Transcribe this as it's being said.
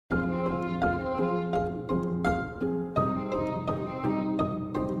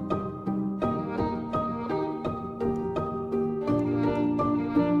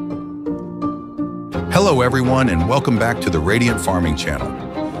Hello everyone, and welcome back to the Radiant Farming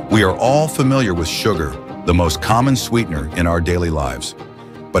Channel. We are all familiar with sugar, the most common sweetener in our daily lives.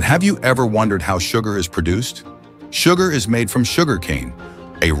 But have you ever wondered how sugar is produced? Sugar is made from sugarcane,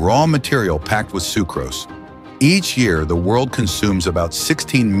 a raw material packed with sucrose. Each year, the world consumes about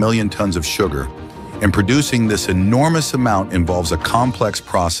 16 million tons of sugar, and producing this enormous amount involves a complex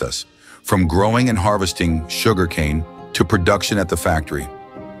process, from growing and harvesting sugarcane to production at the factory.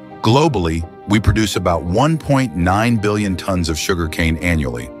 Globally, we produce about 1.9 billion tons of sugarcane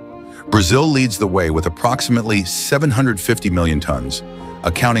annually. Brazil leads the way with approximately 750 million tons,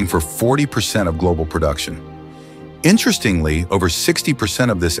 accounting for 40% of global production. Interestingly, over 60%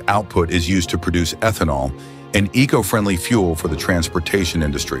 of this output is used to produce ethanol, an eco-friendly fuel for the transportation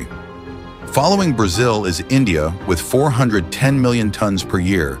industry. Following Brazil is India with 410 million tons per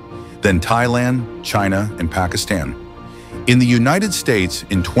year, then Thailand, China, and Pakistan. In the United States,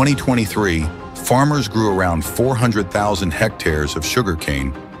 in 2023, farmers grew around 400,000 hectares of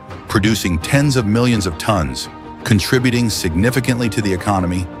sugarcane, producing tens of millions of tons, contributing significantly to the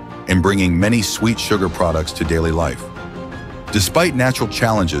economy and bringing many sweet sugar products to daily life. Despite natural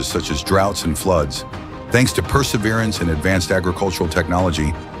challenges such as droughts and floods, thanks to perseverance and advanced agricultural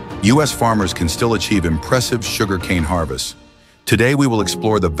technology, U.S. farmers can still achieve impressive sugarcane harvests. Today, we will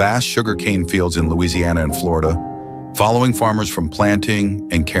explore the vast sugarcane fields in Louisiana and Florida, following farmers from planting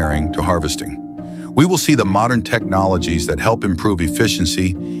and caring to harvesting. We will see the modern technologies that help improve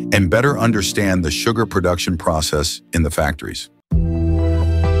efficiency and better understand the sugar production process in the factories.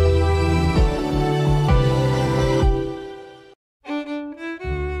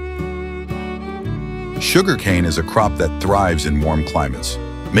 Sugarcane is a crop that thrives in warm climates,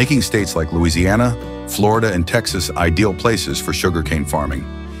 making states like Louisiana, Florida, and Texas ideal places for sugarcane farming.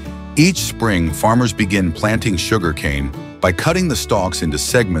 Each spring, farmers begin planting sugarcane by cutting the stalks into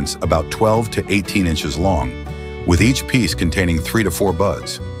segments about 12 to 18 inches long, with each piece containing 3 to 4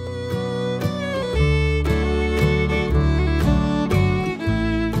 buds.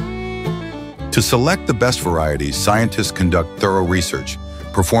 To select the best varieties, scientists conduct thorough research,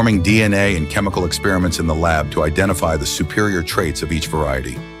 performing DNA and chemical experiments in the lab to identify the superior traits of each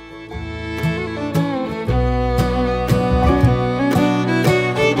variety.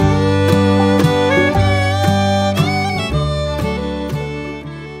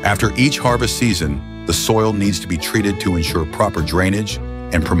 After each harvest season, the soil needs to be treated to ensure proper drainage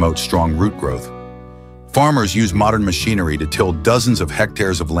and promote strong root growth. Farmers use modern machinery to till dozens of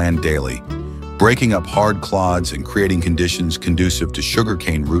hectares of land daily, breaking up hard clods and creating conditions conducive to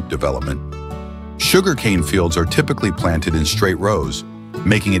sugarcane root development. Sugarcane fields are typically planted in straight rows,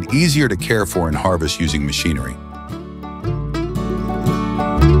 making it easier to care for and harvest using machinery.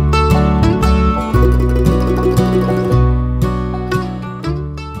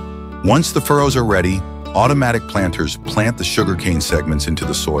 Once the furrows are ready, automatic planters plant the sugarcane segments into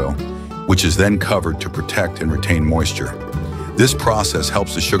the soil, which is then covered to protect and retain moisture. This process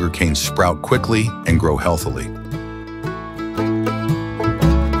helps the sugarcane sprout quickly and grow healthily.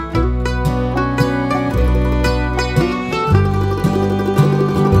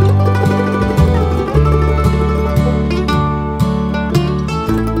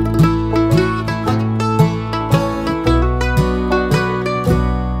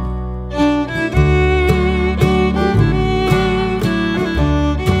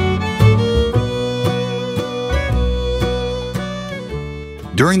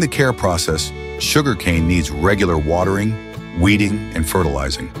 During the care process, sugarcane needs regular watering, weeding, and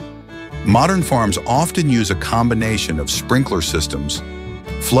fertilizing. Modern farms often use a combination of sprinkler systems,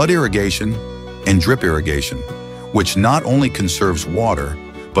 flood irrigation, and drip irrigation, which not only conserves water,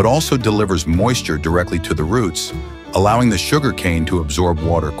 but also delivers moisture directly to the roots, allowing the sugarcane to absorb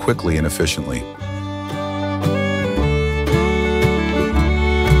water quickly and efficiently.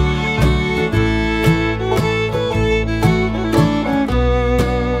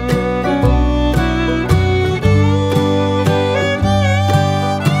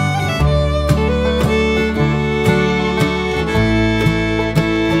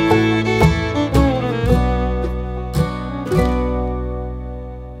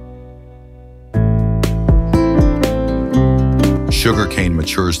 Sugarcane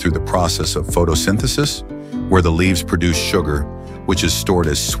matures through the process of photosynthesis, where the leaves produce sugar, which is stored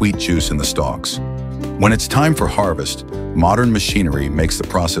as sweet juice in the stalks. When it's time for harvest, modern machinery makes the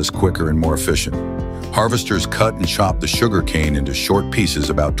process quicker and more efficient. Harvesters cut and chop the sugarcane into short pieces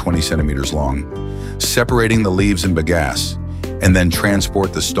about 20 centimeters long, separating the leaves and bagasse, and then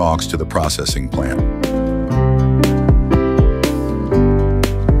transport the stalks to the processing plant.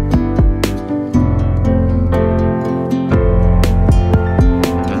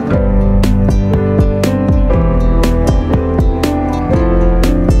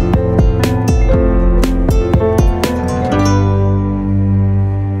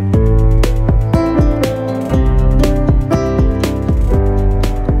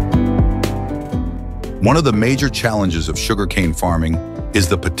 One of the major challenges of sugarcane farming is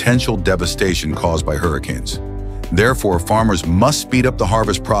the potential devastation caused by hurricanes. Therefore, farmers must speed up the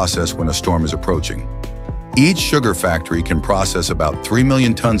harvest process when a storm is approaching. Each sugar factory can process about 3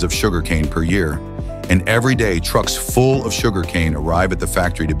 million tons of sugarcane per year, and every day trucks full of sugarcane arrive at the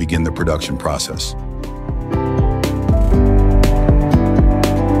factory to begin the production process.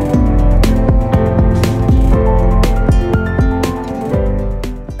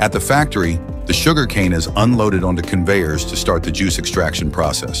 At the factory, the sugarcane is unloaded onto conveyors to start the juice extraction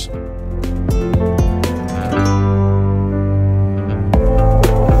process.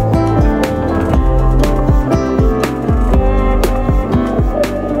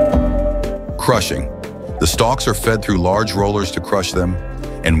 Crushing. The stalks are fed through large rollers to crush them,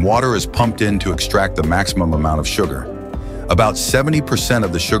 and water is pumped in to extract the maximum amount of sugar. About 70%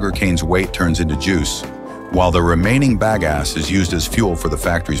 of the sugarcane's weight turns into juice, while the remaining bagasse is used as fuel for the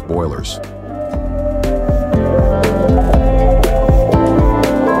factory's boilers.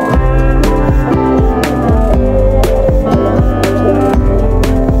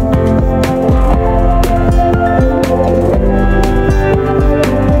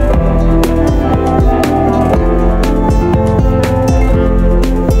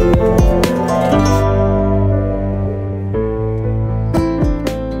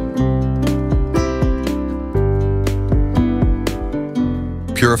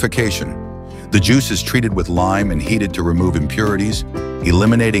 Purification. The juice is treated with lime and heated to remove impurities,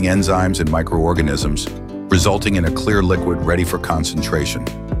 eliminating enzymes and microorganisms, resulting in a clear liquid ready for concentration.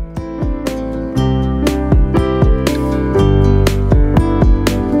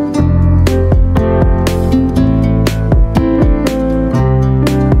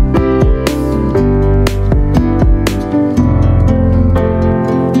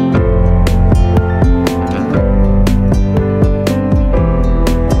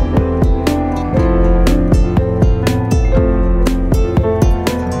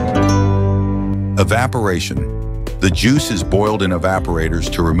 Evaporation. The juice is boiled in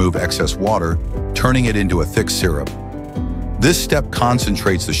evaporators to remove excess water, turning it into a thick syrup. This step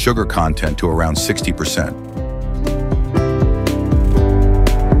concentrates the sugar content to around 60%.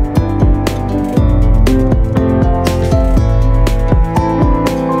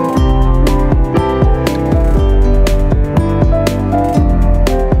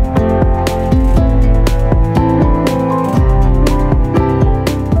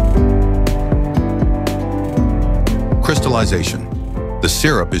 Crystallization. The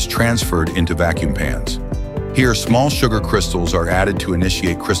syrup is transferred into vacuum pans. Here, small sugar crystals are added to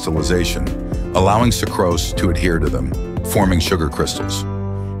initiate crystallization, allowing sucrose to adhere to them, forming sugar crystals.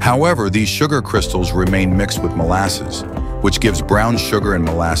 However, these sugar crystals remain mixed with molasses, which gives brown sugar and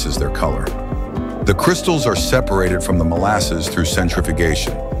molasses their color. The crystals are separated from the molasses through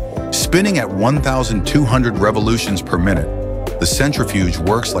centrifugation. Spinning at 1,200 revolutions per minute, the centrifuge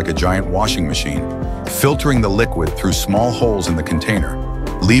works like a giant washing machine, filtering the liquid through small holes in the container,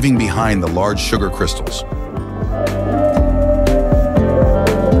 leaving behind the large sugar crystals.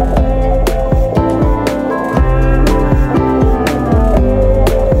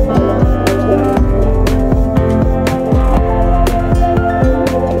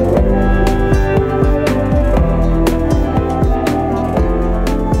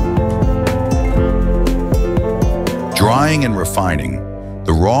 Drying and refining.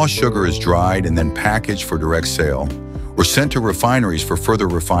 The raw sugar is dried and then packaged for direct sale, or sent to refineries for further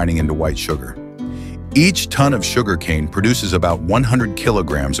refining into white sugar. Each ton of sugarcane produces about 100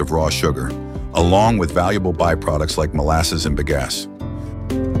 kilograms of raw sugar, along with valuable byproducts like molasses and bagasse.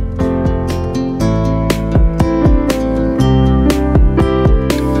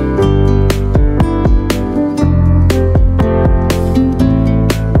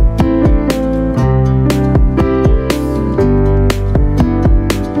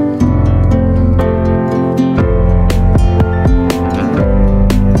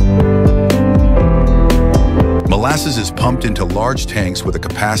 Molasses is pumped into large tanks with a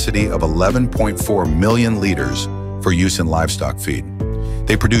capacity of 11.4 million liters for use in livestock feed.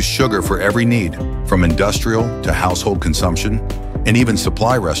 They produce sugar for every need, from industrial to household consumption, and even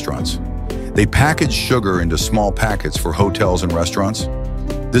supply restaurants. They package sugar into small packets for hotels and restaurants.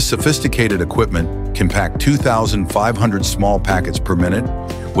 This sophisticated equipment can pack 2,500 small packets per minute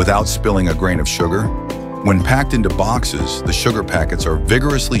without spilling a grain of sugar. When packed into boxes, the sugar packets are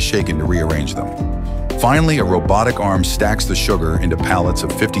vigorously shaken to rearrange them. Finally, a robotic arm stacks the sugar into pallets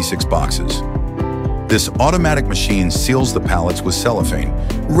of 56 boxes. This automatic machine seals the pallets with cellophane,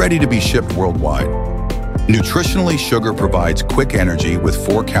 ready to be shipped worldwide. Nutritionally, sugar provides quick energy with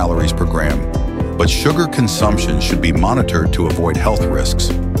 4 calories per gram, but sugar consumption should be monitored to avoid health risks.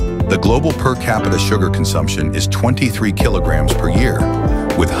 The global per capita sugar consumption is 23 kilograms per year,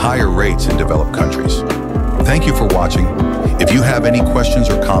 with higher rates in developed countries. Thank you for watching. If you have any questions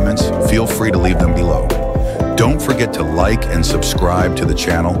or comments, feel free to leave them below. Don't forget to like and subscribe to the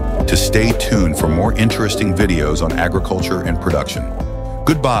channel to stay tuned for more interesting videos on agriculture and production.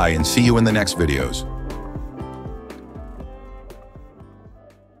 Goodbye and see you in the next videos.